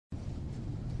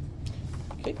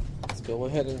Okay, let's go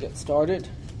ahead and get started.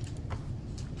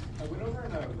 I went over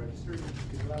and registered in the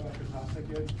computer lab after class I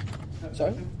did.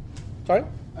 Sorry? Sorry?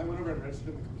 I went over and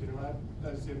registered in the computer lab,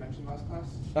 as you had mentioned last class.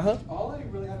 Uh-huh. All I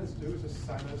really had to do was just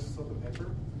sign a slip of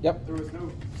paper. Yep. There was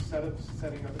no setting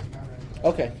up an account or anything.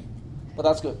 Okay. Well,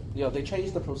 that's good. They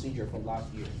changed the procedure from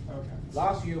last year. Okay.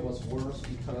 Last year was worse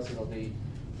because they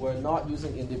were not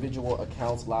using individual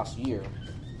accounts last year,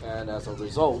 and as a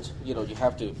result, you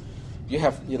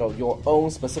have your own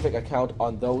specific account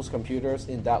on those computers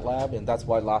in that lab, and that's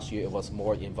why last year it was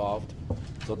more involved.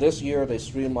 So this year they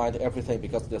streamlined everything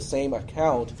because the same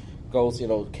account goes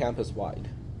campus wide.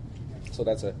 So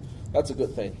that's a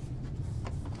good thing.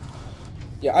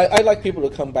 Yeah, I like people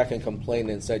to come back and complain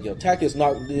and say, tech is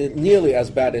not nearly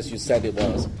as bad as you said it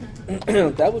was.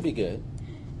 That would be good.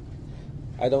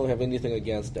 I don't have anything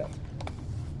against that.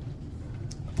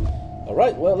 All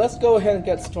right, well, let's go ahead and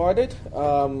get started.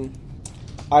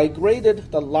 I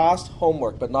graded the last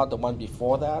homework, but not the one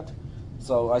before that.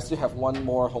 So I still have one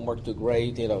more homework to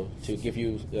grade, to give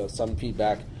you some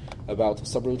feedback about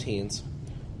subroutines.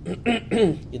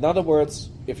 In other words,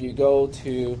 if you go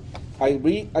to, I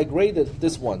graded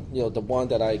this one, the one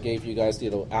that I gave you guys,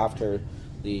 after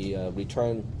the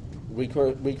recursion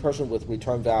with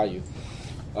return value,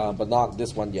 but not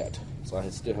this one yet. So I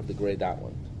still have to grade that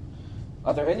one.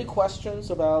 Are there any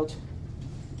questions about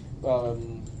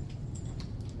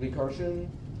recursion,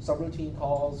 subroutine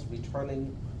calls,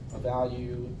 returning a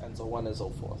value, and so on and so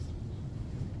forth?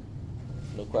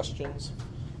 No questions?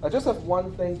 I just have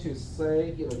one thing to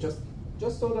say,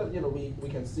 just so that we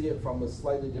can see it from a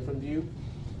slightly different view.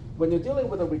 When you're dealing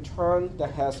with a return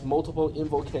that has multiple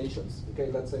invocations, okay,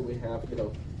 let's say we have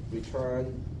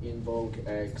return invoke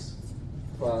x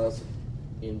plus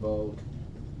invoke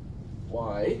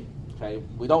y. Okay,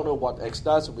 we don't know what x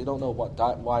does, we don't know what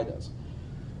y does.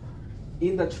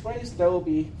 In the trace, there will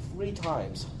be 3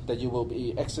 times that you will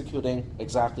be executing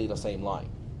exactly the same line.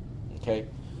 Okay,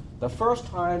 the first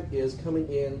time is coming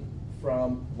in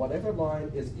from whatever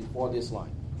line is before this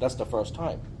line. That's the first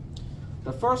time.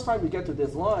 The first time you get to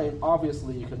this line,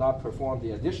 obviously you cannot perform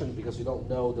the addition because you don't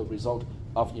know the result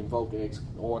of invoke x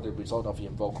or the result of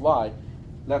invoke y,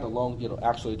 let alone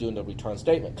actually doing the return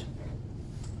statement.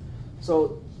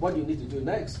 So what you need to do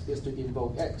next is to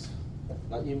invoke x.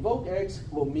 Now, invoke x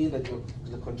will mean that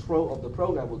the control of the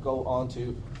program will go on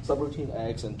to subroutine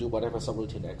x and do whatever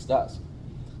subroutine x does.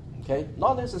 Okay,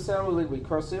 not necessarily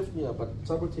recursive, but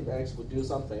subroutine x will do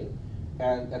something,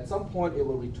 and at some point it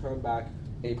will return back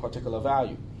a particular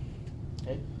value.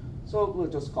 Okay, so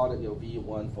we'll just call it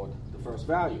v1 for the first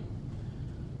value.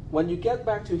 When you get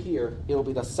back to here, it will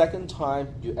be the second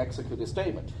time you execute the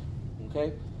statement.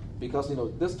 Okay, because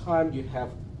this time you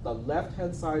have the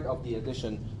left-hand side of the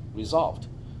addition resolved,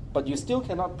 but you still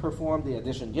cannot perform the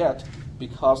addition yet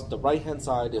because the right-hand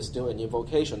side is still an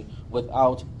invocation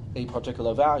without a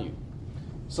particular value.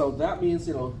 So that means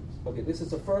okay, this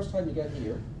is the first time you get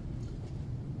here.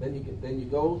 Then you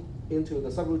go into the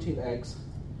subroutine x.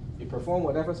 You perform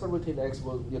whatever subroutine x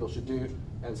will should do,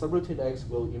 and subroutine x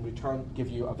will in return give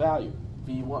you a value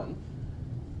v1.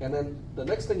 And then the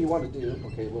next thing you want to do,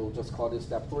 okay, we'll just call this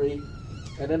step 3.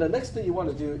 And then the next thing you want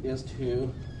to do is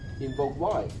to invoke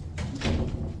y.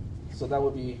 So that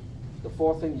would be the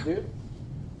 4th thing you do.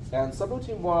 And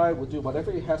subroutine y will do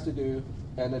whatever it has to do,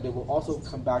 and then it will also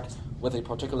come back with a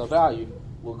particular value.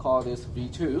 We'll call this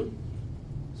v2,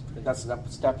 and that's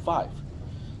step 5.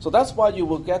 So that's why you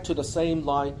will get to the same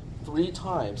line 3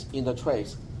 times in the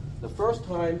trace. The first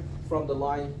time from the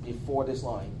line before this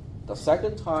line, the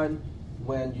second time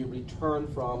when you return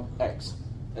from x,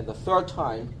 and the third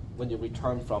time when you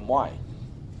return from y.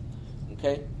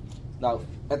 Okay? Now,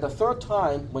 at the third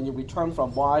time, when you return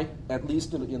from y, at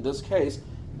least in this case,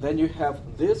 then you have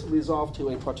this resolved to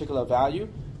a particular value.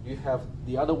 You have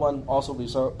the other one also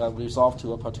resolved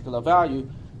to a particular value.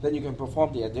 Then you can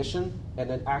perform the addition and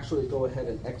then actually go ahead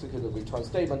and execute the return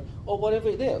statement or whatever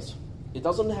it is. It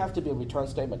doesn't have to be a return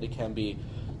statement. It can be,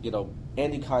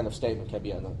 any kind of statement. It can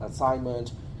be an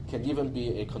assignment, can even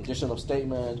be a conditional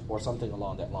statement or something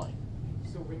along that line.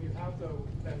 So when you have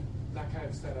that kind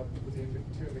of setup with the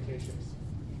 2 invocations,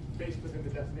 based within the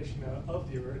definition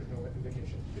of the original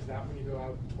invocation, is that when you go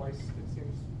out twice, it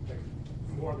seems like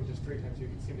more than just 3 times, you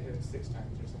seem to hit it 6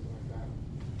 times or something like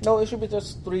that? No, it should be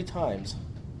just 3 times.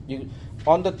 In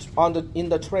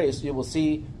the trace, you will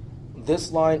see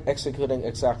this line executing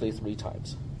exactly 3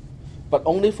 times, but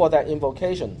only for that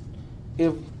invocation.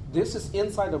 If this is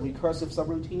inside a recursive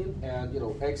subroutine,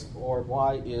 and x or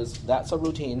y is that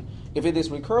subroutine, if it is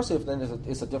recursive, then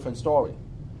it's a different story.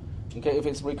 Okay, if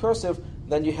it's recursive,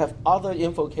 then you have other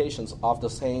invocations of the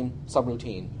same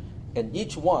subroutine, and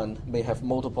each one may have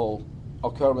multiple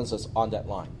occurrences on that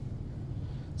line.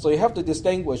 So you have to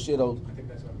distinguish, I think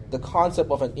that's what I mean. the concept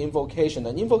of an invocation.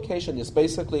 An invocation is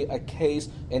basically a case,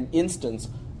 an instance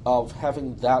of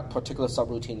having that particular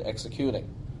subroutine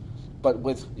executing. But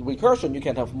with recursion, you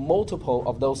can have multiple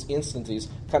of those instances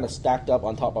kind of stacked up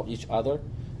on top of each other.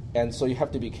 And so you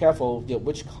have to be careful,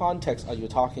 which context are you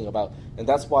talking about? And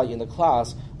that's why in the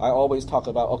class, I always talk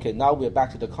about, okay, now we're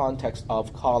back to the context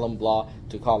of column blah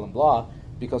to column blah,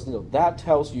 because that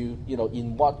tells you,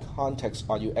 in what context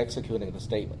are you executing the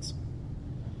statements.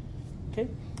 Okay?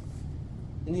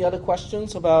 Any other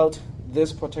questions about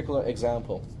this particular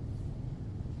example?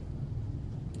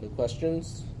 Any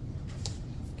questions?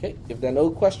 Okay, if there are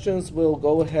no questions, we'll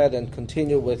go ahead and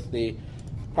continue with the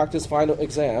practice final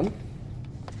exam.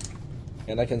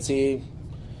 And I can see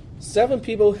 7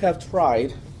 people have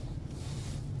tried.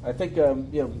 I think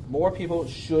more people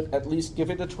should at least give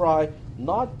it a try,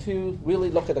 not to really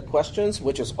look at the questions,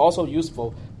 which is also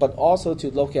useful, but also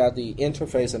to look at the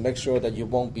interface and make sure that you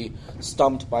won't be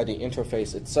stumped by the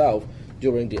interface itself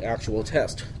during the actual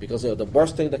test. Because the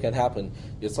worst thing that can happen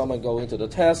is someone go into the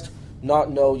test,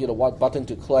 not know what button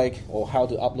to click or how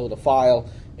to upload a file,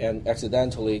 and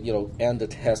accidentally end the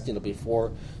test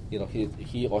before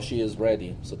he or she is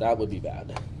ready. So that would be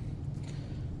bad.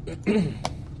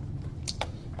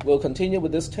 We'll continue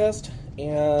with this test,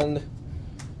 and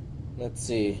let's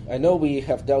see. I know we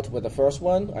have dealt with the first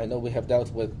one. I know we have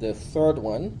dealt with the third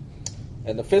one,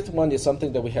 and the fifth one is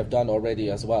something that we have done already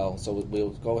as well. So we'll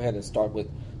go ahead and start with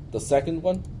the second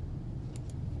one.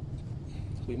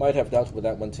 We might have dealt with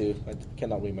that one too. I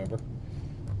cannot remember.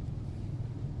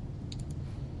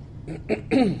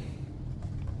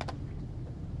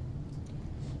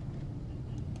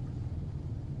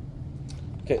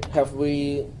 Okay, have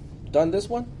we done this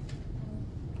one?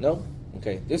 No?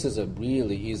 Okay, this is a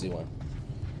really easy one.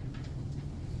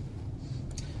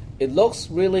 It looks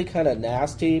really kind of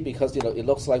nasty because it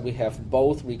looks like we have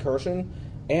both recursion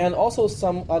and also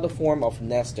some other form of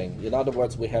nesting. In other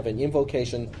words, we have an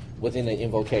invocation within an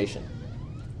invocation.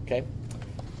 Okay?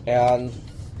 And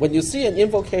when you see an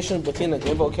invocation within an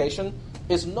invocation,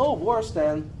 it's no worse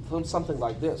than something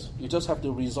like this. You just have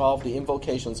to resolve the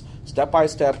invocations step by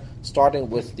step, starting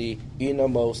with the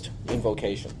innermost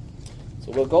invocation.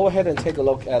 So we'll go ahead and take a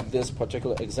look at this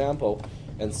particular example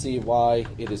and see why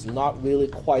it is not really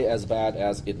quite as bad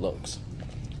as it looks.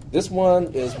 This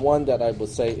one is one that I would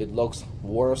say it looks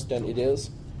worse than it is.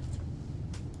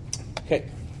 Okay.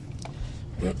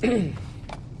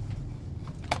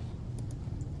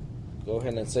 Go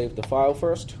ahead and save the file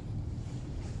first.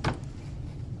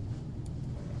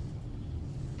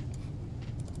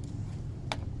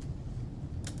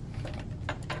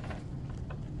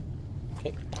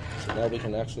 Okay, so now we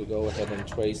can actually go ahead and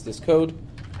trace this code.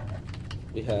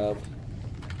 We have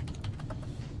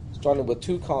starting with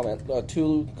two columns.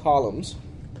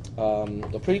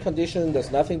 The precondition,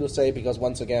 there's nothing to say because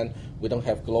once again, we don't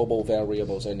have global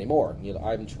variables anymore.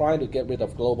 I'm trying to get rid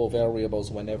of global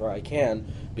variables whenever I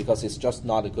can because it's just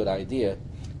not a good idea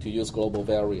to use global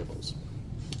variables.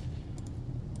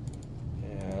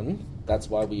 And that's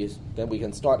why we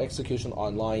can start execution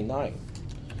on line 9.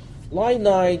 Line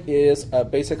 9 is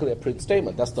basically a print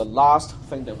statement. That's the last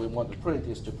thing that we want to print,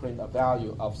 is to print a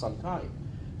value of some kind.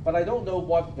 But I don't know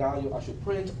what value I should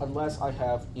print unless I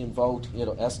have invoked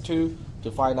S2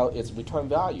 to find out its return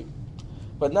value.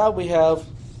 But now we have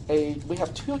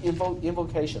two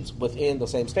invocations within the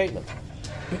same statement.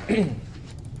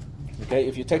 Okay,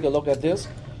 if you take a look at this,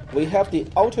 we have the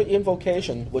outer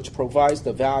invocation which provides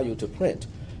the value to print.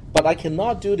 But I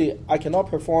cannot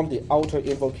perform the outer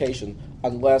invocation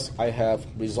unless I have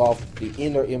resolved the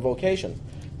inner invocation,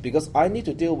 because I need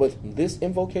to deal with this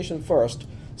invocation first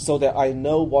so that I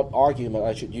know what argument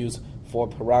I should use for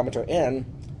parameter n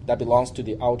that belongs to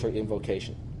the outer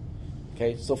invocation.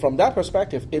 Okay, so from that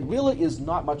perspective, it really is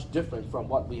not much different from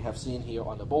what we have seen here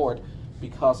on the board,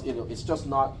 because it's just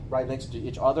not right next to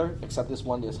each other, except this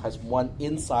one has one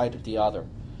inside the other.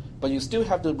 But you still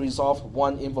have to resolve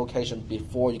one invocation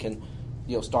before you can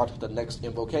start the next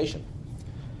invocation.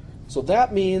 So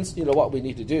that means what we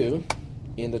need to do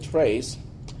in the trace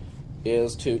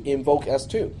is to invoke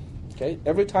S2. Okay?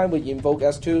 Every time we invoke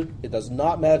S2, it does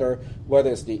not matter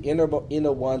whether it's the inner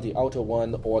one, the outer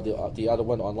one, or the other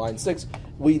one on line 6.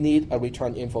 We need a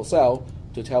return info cell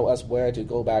to tell us where to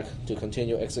go back to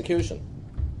continue execution.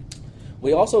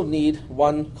 We also need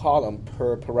one column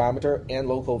per parameter and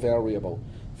local variable.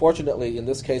 Fortunately, in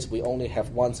this case, we only have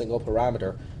one single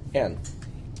parameter, n.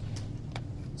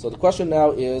 So the question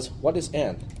now is, what is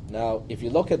n? Now, if you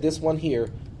look at this one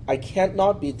here, I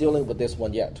cannot be dealing with this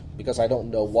one yet because I don't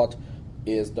know what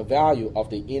is the value of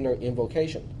the inner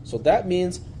invocation. So that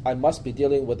means I must be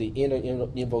dealing with the inner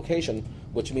invocation,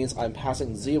 which means I'm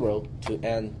passing 0 to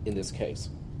n in this case.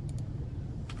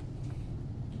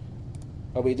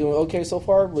 Are we doing okay so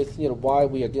far with why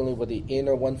we are dealing with the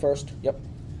inner one first? Yep.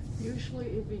 Usually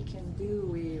if we can do,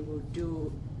 we will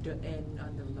do the n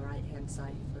on the right hand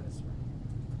side first,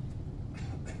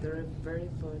 right? The very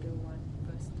further one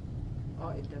first,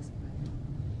 or it doesn't matter.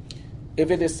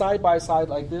 If it is side by side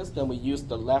like this, then we use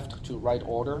the left to right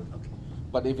order. Okay.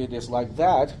 But if it is like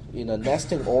that, in a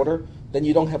nesting order, then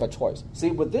you don't have a choice.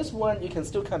 See, with this one, you can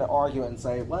still kind of argue and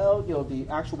say, well, the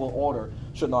actual order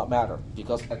should not matter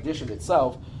because addition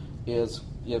itself is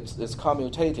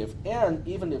commutative. And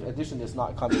even if addition is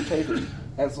not commutative,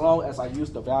 as long as I use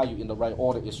the value in the right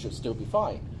order, it should still be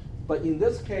fine. But in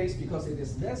this case, because it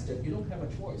is nested, you don't have a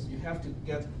choice. You have to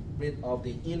get rid of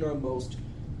the innermost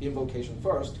invocation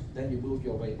first, then you move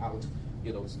your way out,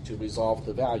 to resolve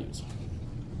the values.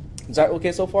 Is that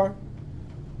okay so far?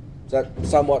 Is that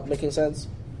somewhat making sense?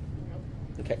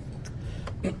 Okay.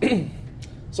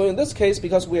 So in this case,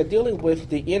 because we are dealing with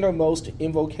the innermost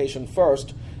invocation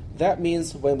first, that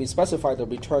means when we specify the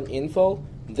return info,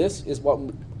 this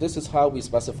is how we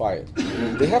specify it.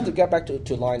 We have to get back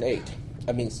to line 8.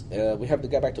 We have to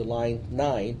get back to line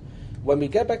 9. When we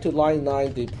get back to line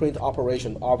 9, the print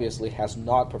operation obviously has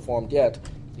not performed yet.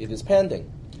 It is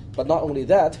pending. But not only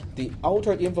that, the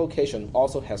outer invocation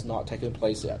also has not taken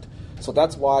place yet. So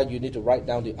that's why you need to write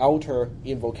down the outer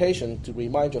invocation to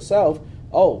remind yourself,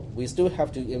 oh, we still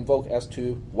have to invoke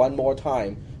S2 one more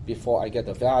time before I get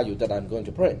the value that I'm going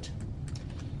to print.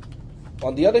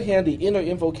 On the other hand, the inner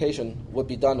invocation would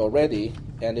be done already,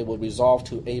 and it will resolve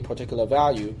to a particular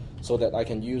value so that I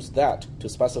can use that to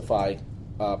specify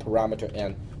parameter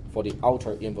n for the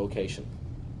outer invocation.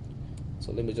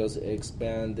 So let me just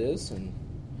expand this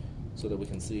so that we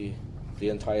can see the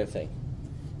entire thing.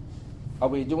 Are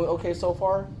we doing okay so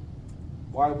far?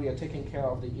 Why we are taking care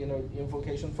of the inner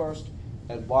invocation first,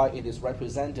 and why it is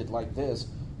represented like this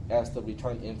as the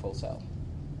return info cell.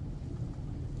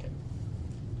 Okay.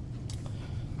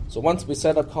 So once we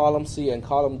set up column C and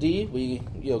column D, we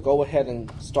go ahead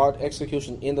and start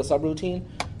execution in the subroutine.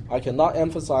 I cannot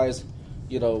emphasize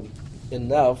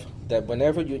enough that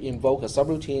whenever you invoke a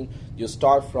subroutine, you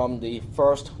start from the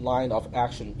first line of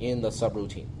action in the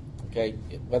subroutine. Okay,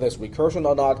 whether it's recursion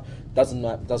or not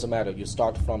doesn't matter. You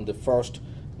start from the first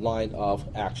line of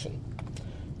action.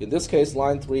 In this case,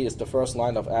 line 3 is the first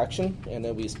line of action, and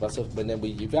then we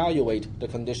evaluate the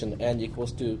condition n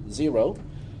equals to 0,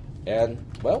 and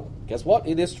well, guess what?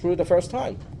 It is true the first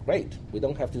time. Great. We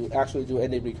don't have to actually do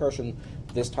any recursion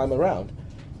this time around.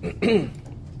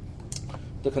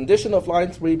 The condition of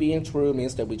line 3 being true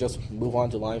means that we just move on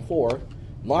to line 4.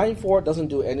 Line 4 doesn't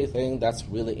do anything that's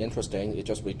really interesting. It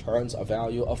just returns a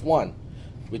value of 1.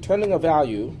 Returning a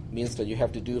value means that you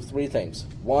have to do 3 things.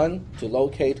 1, to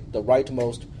locate the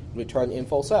rightmost return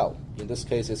info cell. In this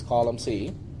case, it's column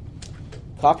C.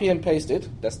 Copy and paste it.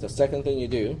 That's the second thing you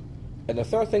do. And the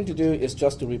third thing to do is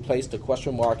just to replace the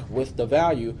question mark with the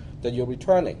value that you're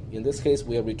returning. In this case,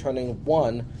 we are returning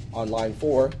 1 on line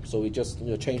 4, so we just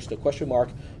change the question mark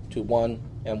to 1,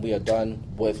 and we are done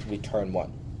with return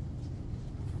 1.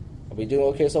 Are we doing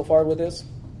okay so far with this?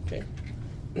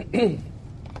 Okay.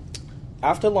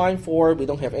 After line 4, we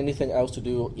don't have anything else to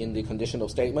do in the conditional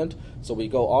statement, so we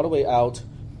go all the way out,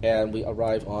 and we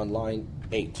arrive on line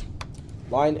 8.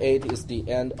 Line 8 is the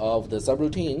end of the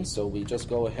subroutine, so we just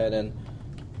go ahead and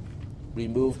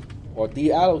remove or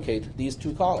deallocate these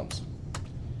 2 columns.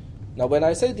 Now when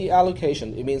I say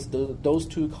deallocation, it means those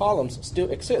 2 columns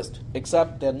still exist,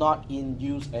 except they're not in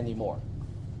use anymore.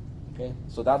 Okay?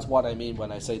 So that's what I mean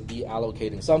when I say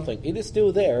deallocating something. It is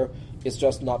still there, it's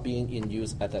just not being in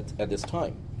use at this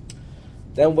time.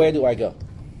 Then where do I go?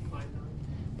 Line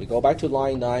 9. We go back to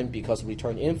line 9 because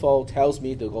return info tells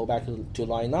me to go back to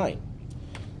line 9.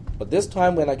 But this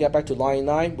time when I get back to line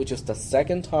 9, which is the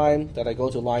second time that I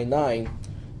go to line 9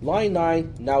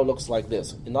 now looks like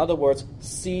this. In other words,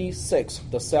 C6,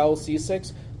 the cell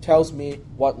C6, tells me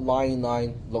what line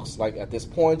 9 looks like at this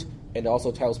point, and it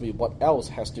also tells me what else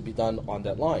has to be done on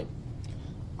that line.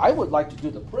 I would like to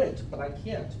do the print, but I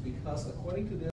can't because according to this,